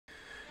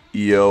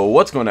Yo,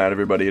 what's going on,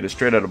 everybody? It is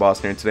Straight Out of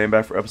Boston here, and today I'm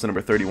back for episode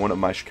number 31 of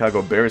my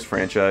Chicago Bears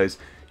franchise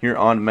here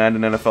on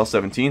Madden NFL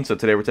 17. So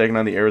today we're taking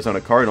on the Arizona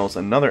Cardinals,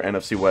 another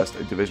NFC West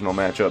divisional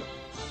matchup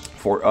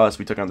for us.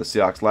 We took on the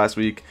Seahawks last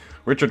week.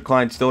 Richard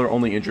Klein still our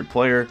only injured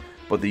player,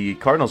 but the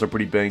Cardinals are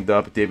pretty banged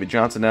up. David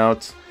Johnson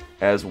out,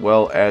 as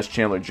well as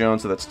Chandler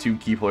Jones, so that's two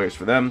key players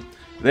for them.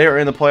 They are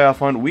in the playoff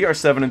hunt. We are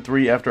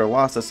 7-3 after a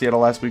loss to Seattle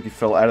last week. We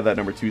fell out of that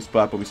number 2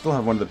 spot, but we still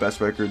have one of the best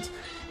records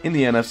in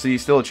the NFC.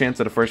 Still a chance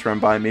at a first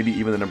round bye, maybe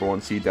even the number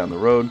 1 seed down the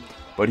road.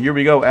 But here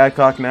we go.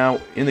 Adcock now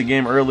in the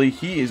game early.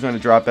 He is going to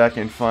drop back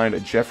and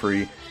find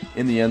Jeffrey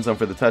in the end zone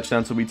for the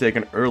touchdown. So we take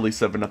an early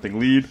 7-0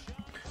 lead.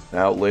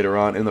 Now later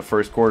on in the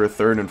first quarter,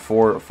 3rd and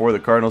 4 for the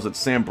Cardinals. It's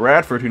Sam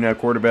Bradford who now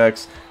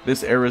quarterbacks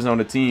this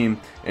Arizona team,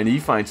 and he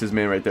finds his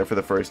man right there for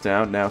the first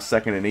down. Now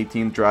 2nd and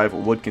 18, drive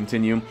would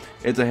continue.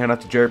 It's a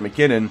handoff to Jarrett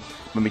McKinnon,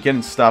 but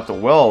McKinnon stopped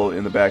well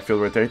in the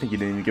backfield right there. I think he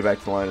didn't even get back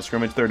to the line of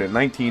scrimmage. 3rd and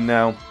 19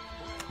 now.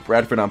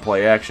 Bradford on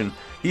play action.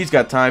 He's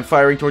got time,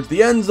 firing towards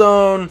the end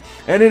zone,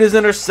 and it is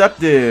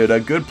intercepted. A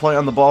good play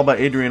on the ball by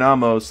Adrian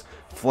Amos.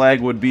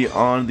 Flag would be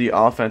on the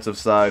offensive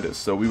side,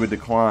 so we would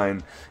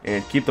decline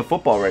and keep the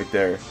football right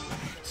there.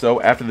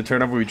 So after the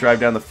turnover, we drive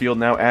down the field.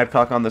 Now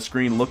Adcock on the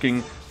screen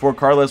looking for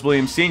Carlos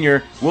Williams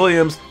Sr.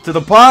 Williams to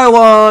the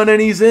pylon,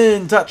 and he's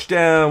in.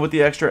 Touchdown with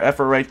the extra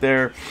effort right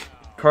there.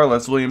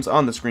 Carlos Williams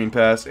on the screen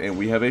pass, and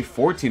we have a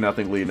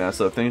 14-0 lead now.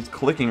 So things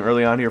clicking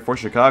early on here for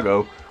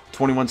Chicago.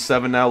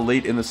 21-7 now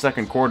late in the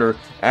second quarter.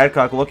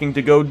 Adcock looking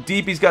to go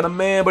deep. He's got a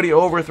man, but he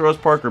overthrows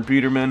Parker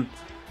Peterman.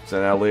 So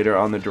now later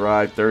on the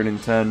drive, 3rd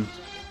and 10.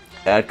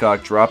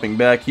 Adcock dropping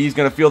back. He's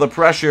going to feel the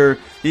pressure.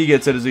 He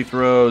gets it as he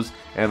throws,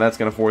 and that's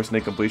going to force an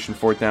incompletion.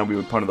 4th down, we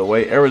would punt it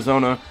away.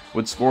 Arizona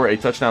would score a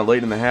touchdown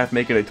late in the half,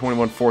 make it a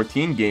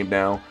 21-14 game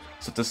now.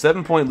 So it's a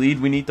 7-point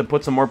lead. We need to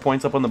put some more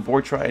points up on the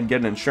board, try and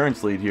get an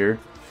insurance lead here.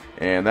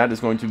 And that is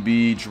going to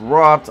be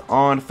dropped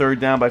on 3rd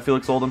down by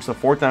Felix Oldham. So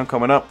 4th down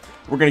coming up.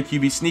 We're going to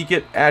QB sneak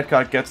it.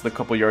 Adcock gets the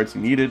couple yards he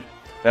needed.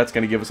 That's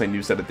going to give us a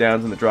new set of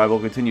downs, and the drive will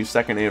continue.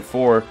 2nd and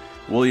 4.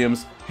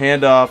 Williams,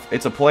 handoff.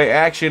 It's a play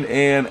action,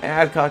 and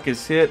Adcock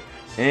is hit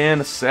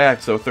and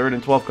sacked. So 3rd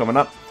and 12 coming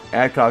up.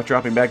 Adcock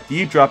dropping back,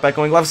 deep drop back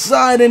going left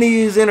side, and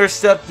he's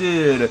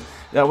intercepted.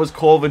 That was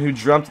Colvin who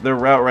jumped the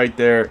route right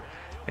there.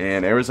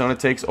 And Arizona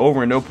takes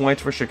over. No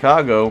points for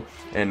Chicago.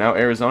 And now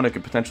Arizona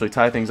could potentially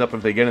tie things up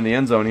if they get in the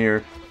end zone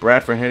here.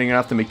 Bradford handing it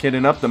off to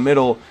McKinnon up the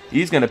middle.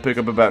 He's going to pick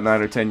up about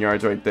 9 or 10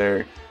 yards right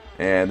there.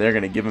 And they're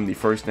going to give him the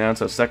first down.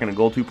 So 2nd and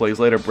goal, 2 plays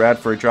later.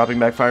 Bradford dropping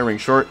back, firing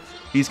short.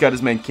 He's got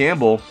his man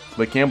Campbell,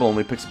 but Campbell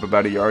only picks up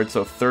about a yard.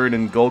 So 3rd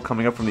and goal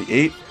coming up from the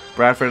 8.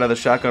 Bradford out of the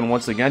shotgun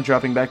once again,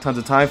 dropping back tons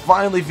of time.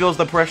 Finally feels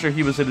the pressure.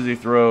 He was hit as he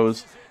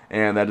throws.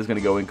 And that is going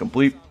to go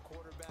incomplete.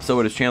 So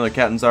it is Chandler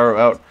Catanzaro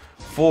out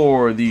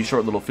for the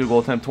short little field goal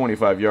attempt,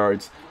 25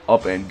 yards,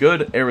 up and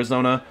good.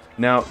 Arizona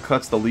now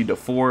cuts the lead to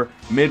 4.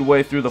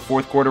 Midway through the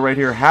 4th quarter right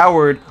here,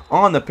 Howard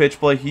on the pitch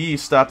play. He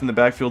stopped in the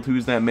backfield.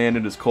 Who's that man?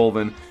 It is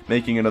Colvin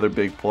making another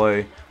big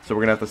play. So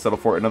we're going to have to settle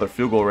for another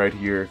field goal right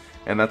here.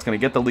 And that's going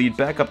to get the lead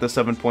back up to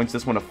 7 points.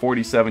 This one a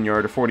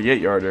 47-yarder,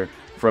 48-yarder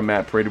from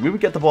Matt Prater. We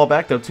would get the ball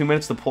back, though. 2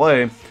 minutes to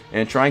play.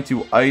 And trying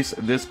to ice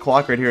this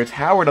clock right here. It's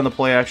Howard on the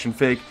play action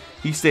fake.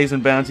 He stays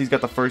in bounds. He's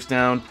got the first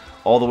down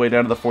all the way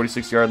down to the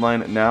 46-yard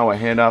line. Now a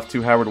handoff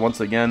to Howard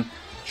once again,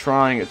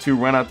 trying to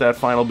run out that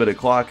final bit of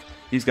clock.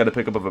 He's got a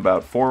pickup of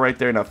about 4 right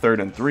there. Now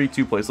 3rd and 3,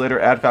 2 plays later.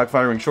 Adcock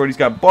firing short. He's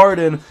got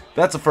Barden.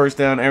 That's a first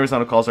down.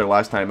 Arizona calls their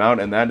last time out,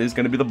 and that is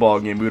going to be the ball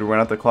game. We would run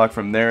out the clock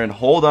from there and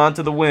hold on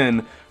to the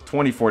win,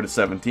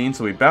 24-17.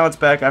 So we bounce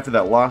back after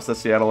that loss to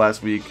Seattle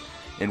last week,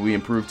 and we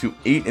improve to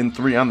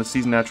 8-3 on the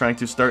season now, trying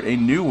to start a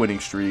new winning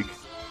streak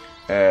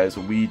as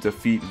we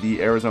defeat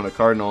the Arizona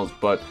Cardinals.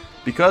 But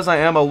because I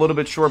am a little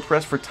bit short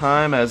pressed for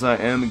time, as I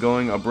am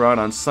going abroad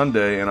on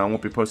Sunday, and I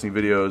won't be posting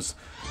videos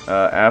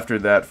after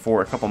that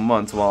for a couple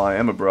months while I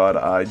am abroad,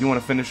 I do want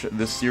to finish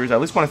this series. I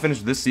at least want to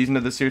finish this season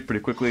of this series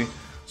pretty quickly.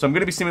 So I'm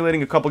going to be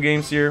simulating a couple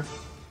games here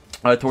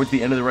towards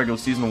the end of the regular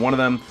season. One of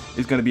them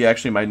is going to be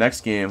actually my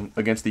next game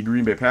against the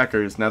Green Bay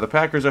Packers. Now the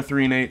Packers are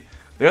 3-8.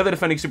 They are the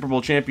defending Super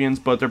Bowl champions,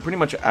 but they're pretty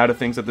much out of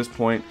things at this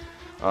point.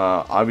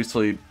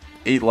 Obviously,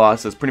 8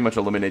 losses pretty much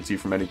eliminates you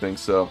from anything,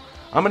 so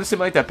I'm going to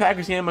simulate that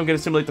Packers game, I'm going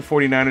to simulate the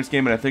 49ers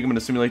game, and I think I'm going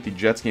to simulate the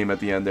Jets game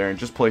at the end there and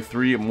just play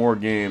 3 more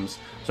games.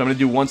 So I'm going to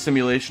do 1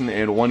 simulation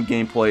and 1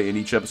 gameplay in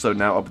each episode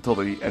now up until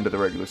the end of the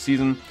regular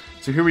season.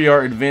 So here we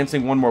are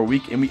advancing 1 more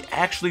week, and we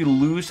actually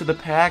lose to the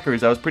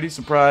Packers. I was pretty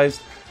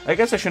surprised. I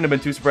guess I shouldn't have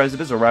been too surprised. It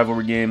is a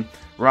rivalry game.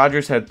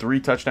 Rodgers had 3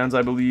 touchdowns,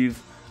 I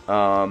believe,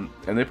 and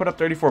they put up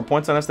 34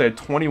 points on us. They had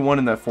 21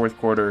 in that 4th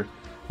quarter.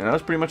 And that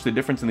was pretty much the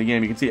difference in the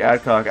game. You can see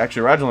Adcock,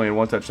 actually Rodgers only had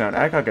 1 touchdown.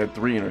 Adcock had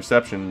 3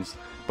 interceptions.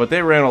 But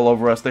they ran all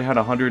over us. They had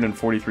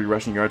 143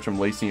 rushing yards from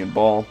Lacey and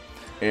Ball.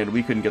 And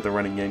we couldn't get the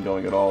running game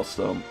going at all.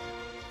 So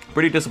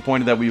pretty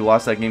disappointed that we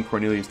lost that game.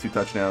 Cornelius 2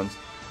 touchdowns.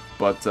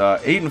 But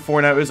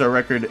 8-4 now is our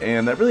record.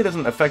 And that really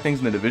doesn't affect things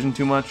in the division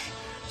too much.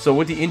 So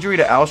with the injury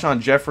to Alshon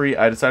Jeffrey,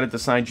 I decided to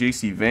sign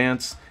J.C.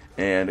 Vance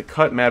and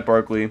cut Matt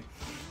Barkley.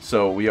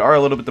 So we are a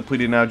little bit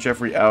depleted now.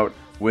 Jeffrey out.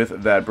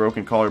 with that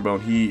broken collarbone.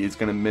 He is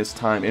going to miss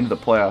time into the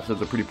playoffs.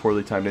 That's a pretty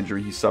poorly timed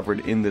injury he suffered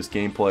in this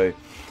gameplay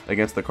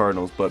against the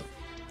Cardinals. But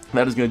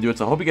that is going to do it.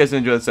 So I hope you guys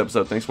enjoyed this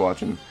episode. Thanks for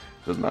watching.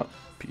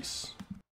 Peace.